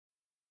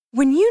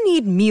When you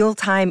need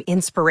mealtime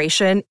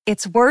inspiration,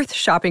 it's worth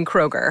shopping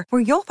Kroger,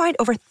 where you'll find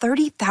over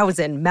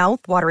 30,000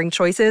 mouth-watering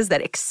choices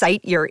that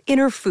excite your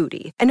inner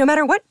foodie. And no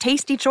matter what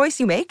tasty choice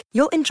you make,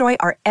 you'll enjoy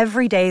our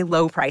everyday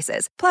low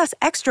prices, plus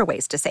extra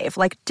ways to save,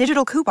 like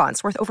digital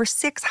coupons worth over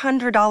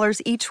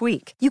 $600 each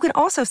week. You can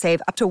also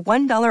save up to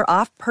 $1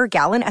 off per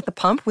gallon at the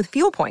pump with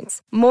fuel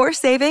points. More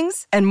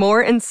savings and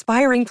more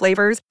inspiring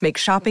flavors make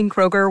shopping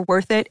Kroger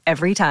worth it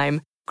every time.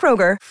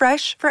 Kroger,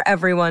 fresh for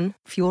everyone.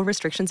 Fuel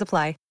restrictions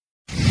apply.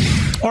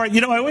 All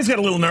right, I always get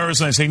a little nervous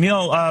when I say,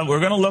 Neil,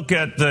 we're going to look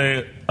at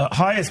the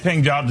highest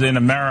paying jobs in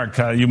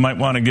America. You might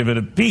want to give it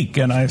a peek.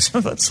 And I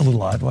said, that's a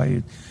little odd. Why are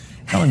you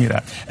telling me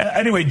that?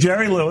 Anyway,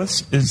 Jerry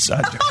Lewis is...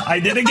 I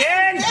did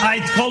again! I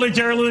called her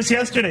Jerry Lewis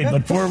yesterday,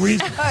 but for a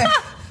reason.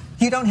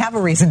 You don't have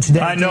a reason today.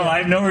 I know. I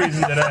have no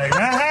reason today.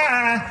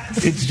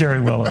 It's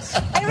Jerry Willis.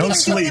 No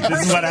sleep.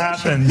 This is what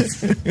happens.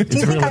 Do you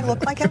think I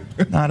look like him?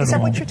 Not at all. Is that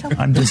what you're telling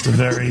me? I'm just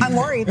I'm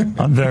worried.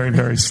 I'm very,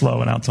 very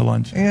slow and out to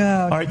lunch.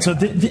 Yeah. All right. So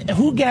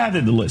who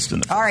gathered the list?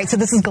 All right. So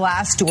this is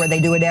Glassdoor.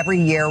 They do it every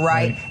year,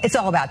 right? It's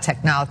all about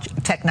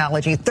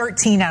technology.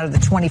 13 out of the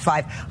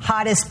 25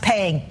 hottest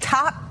paying,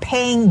 top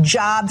paying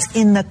jobs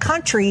in the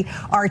country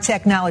are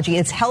technology.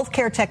 It's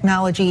healthcare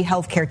technology.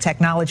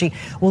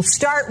 We'll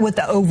start with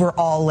the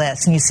overall list.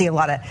 And you see a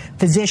lot of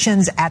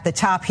physicians at the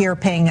top here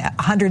paying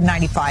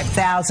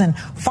 $195,000.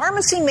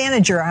 Pharmacy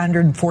manager,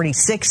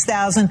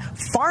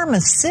 $146,000.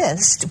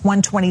 Pharmacist,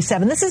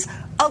 $127,000. This is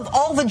of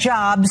all the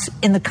jobs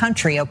in the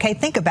country, okay?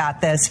 Think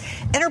about this.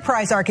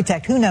 Enterprise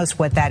architect, who knows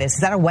what that is? Is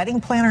that a wedding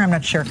planner? I'm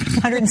not sure.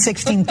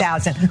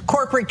 $116,000.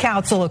 Corporate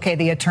counsel, okay,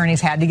 the attorneys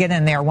had to get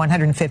in there,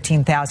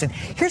 $115,000.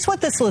 Here's what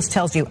this list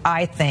tells you,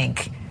 I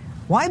think.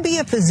 Why be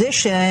a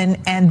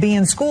physician and be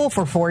in school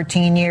for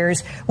 14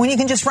 years when you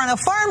can just run a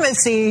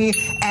pharmacy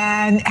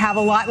and have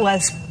a lot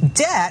less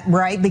debt,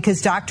 right?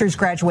 Because doctors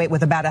graduate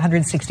with about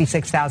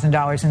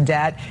 $166,000 in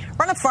debt.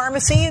 Run a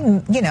pharmacy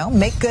and,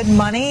 make good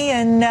money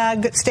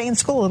and stay in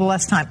school a little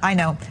less time. I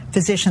know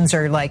physicians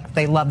are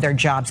they love their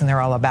jobs and they're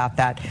all about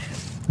that.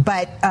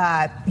 But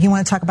you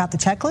want to talk about the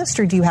tech list,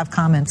 or do you have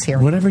comments here?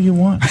 Whatever you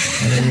want.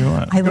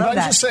 I love that.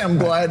 I just say I'm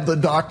glad the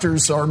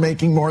doctors are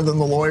making more than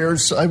the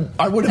lawyers. I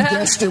would have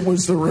guessed it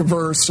was the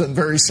reverse, and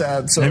very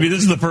sad. So maybe this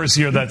is the first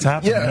year that's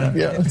happened. Yeah,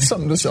 it's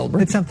something to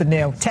celebrate. It's something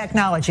new.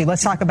 Technology.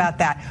 Let's talk about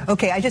that.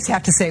 Okay, I just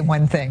have to say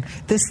one thing.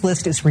 This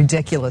list is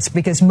ridiculous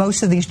because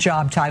most of these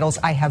job titles,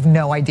 I have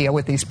no idea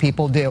what these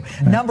people do.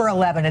 Right. Number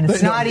 11, and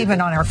it's not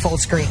even on our full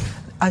screen.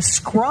 A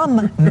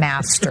Scrum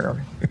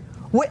Master.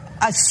 What,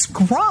 a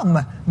Scrum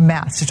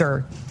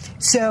Master.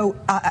 So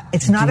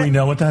it's not. Do we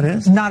know what that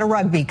is? Not a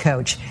rugby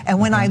coach. And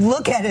when I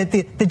look at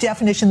it, the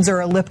definitions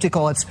are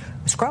elliptical. It's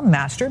Scrum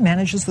Master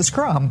manages the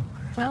Scrum.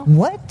 Well,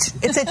 what?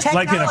 It's a technology.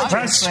 Like in a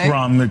press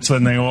scrum, it's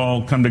when they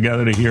all come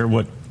together to hear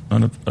what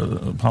a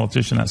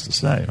politician has to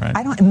say,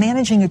 right?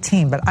 Managing a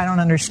team, but I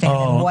don't understand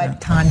in what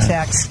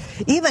context.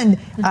 Even,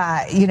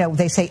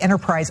 they say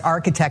enterprise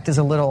architect is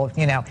a little,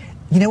 You know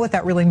what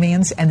that really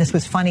means? And this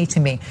was funny to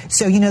me.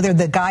 So, they're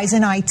the guys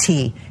in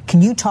IT.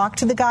 Can you talk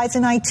to the guys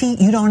in IT?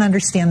 You don't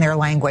understand their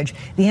language.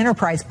 The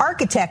enterprise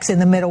architect's in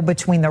the middle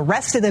between the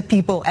rest of the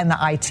people and the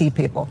IT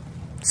people.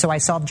 So I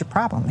solved your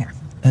problem there.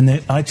 And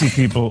the IT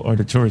people are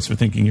notorious for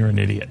thinking you're an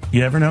idiot.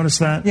 You ever notice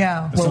that?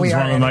 Yeah. Something's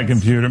wrong with my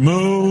computer.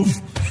 Move!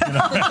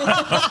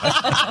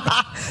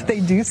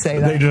 They do say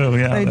that. They do,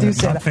 yeah. They do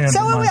say that.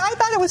 So I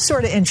thought it was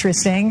sort of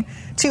interesting.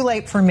 Too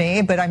late for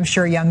me, but I'm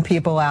sure young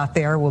people out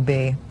there will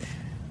be.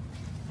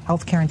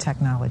 Healthcare and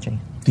technology.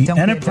 The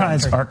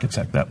enterprise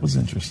architect, that was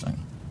interesting.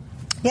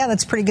 Yeah,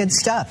 that's pretty good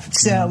stuff.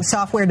 So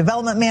software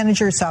development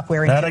manager,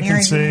 software engineering. That I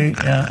can see.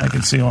 Yeah, I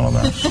can see all of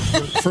that.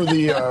 For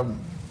the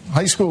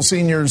high school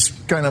seniors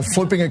kind of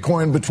flipping a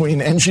coin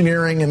between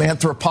engineering and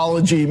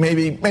anthropology,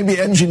 maybe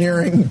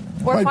engineering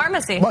or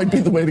pharmacy might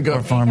be the way to go.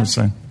 Or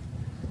pharmacy.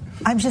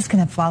 I'm just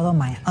going to follow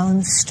my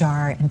own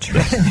star and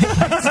try to make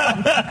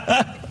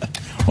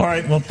myself. All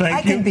right, well,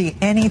 thank you. I can be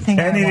anything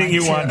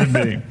you want to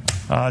be.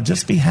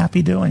 Just be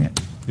happy doing it,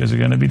 because you're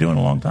going to be doing it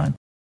a long time.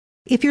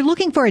 If you're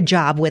looking for a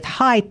job with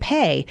high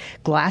pay,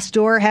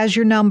 Glassdoor has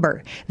your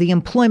number. The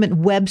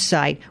employment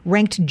website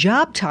ranked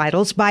job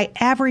titles by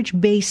average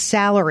base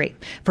salary.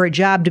 For a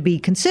job to be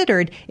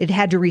considered, it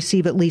had to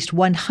receive at least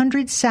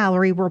 100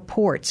 salary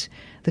reports.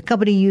 The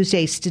company used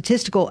a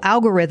statistical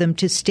algorithm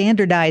to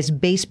standardize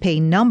base pay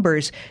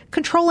numbers,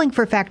 controlling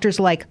for factors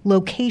like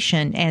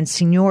location and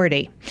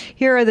seniority.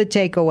 Here are the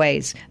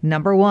takeaways.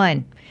 Number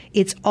 1.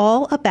 It's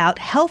all about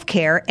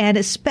healthcare and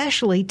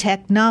especially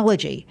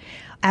technology.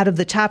 Out of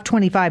the top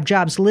 25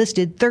 jobs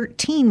listed,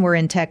 13 were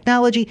in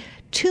technology,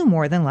 2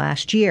 more than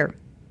last year.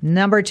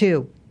 Number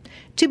 2.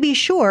 To be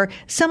sure,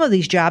 some of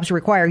these jobs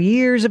require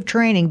years of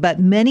training, but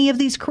many of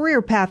these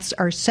career paths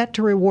are set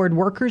to reward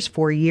workers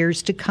for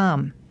years to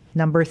come.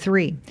 Number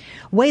 3,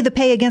 weigh the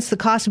pay against the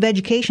cost of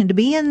education to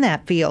be in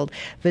that field.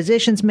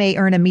 Physicians may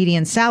earn a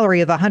median salary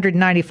of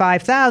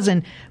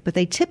 $195,000, but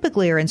they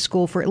typically are in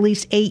school for at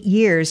least 8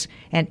 years,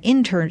 and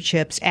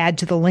internships add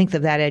to the length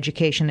of that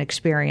education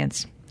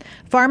experience.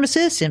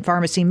 Pharmacists and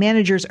pharmacy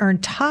managers earn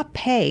top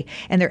pay,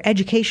 and their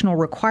educational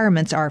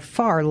requirements are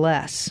far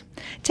less.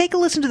 Take a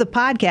listen to the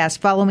podcast.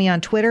 Follow me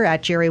on Twitter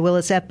at Jerry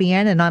Willis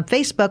FBN and on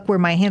Facebook, where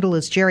my handle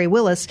is Jerry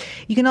Willis.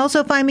 You can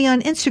also find me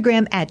on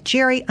Instagram at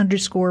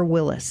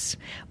Jerry_Willis.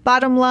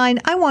 Bottom line,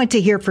 I want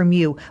to hear from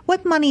you.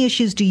 What money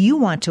issues do you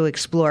want to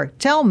explore?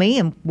 Tell me,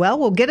 and, well,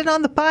 we'll get it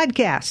on the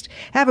podcast.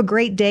 Have a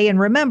great day, and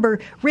remember,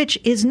 rich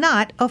is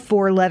not a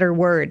 4-letter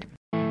word.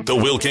 The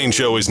Will Cain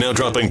Show is now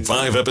dropping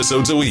 5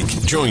 episodes a week.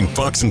 Join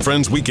Fox &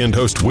 Friends weekend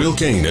host Will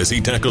Cain as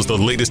he tackles the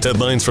latest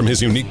headlines from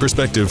his unique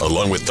perspective,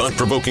 along with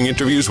thought-provoking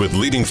interviews with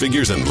leading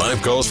figures and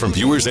live calls from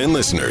viewers and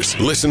listeners.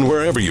 Listen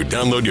wherever you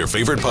download your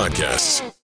favorite podcasts.